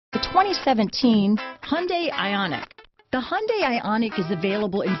2017 Hyundai Ioniq. The Hyundai Ioniq is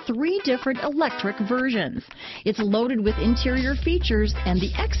available in 3 different electric versions. It's loaded with interior features, and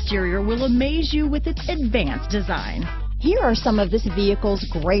the exterior will amaze you with its advanced design. Here are some of this vehicle's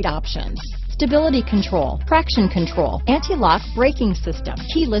great options: stability control, traction control, anti-lock braking system,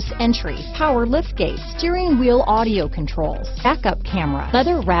 keyless entry, power liftgate, steering wheel audio controls, backup camera,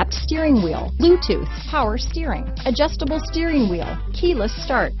 leather-wrapped steering wheel, Bluetooth, power steering, adjustable steering wheel, keyless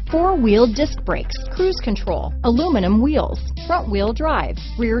start, 4-wheel disc brakes, cruise control, aluminum wheels, front-wheel drive,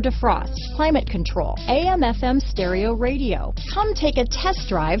 rear defrost, climate control, AM/FM stereo radio. Come take a test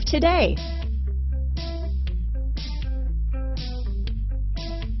drive today.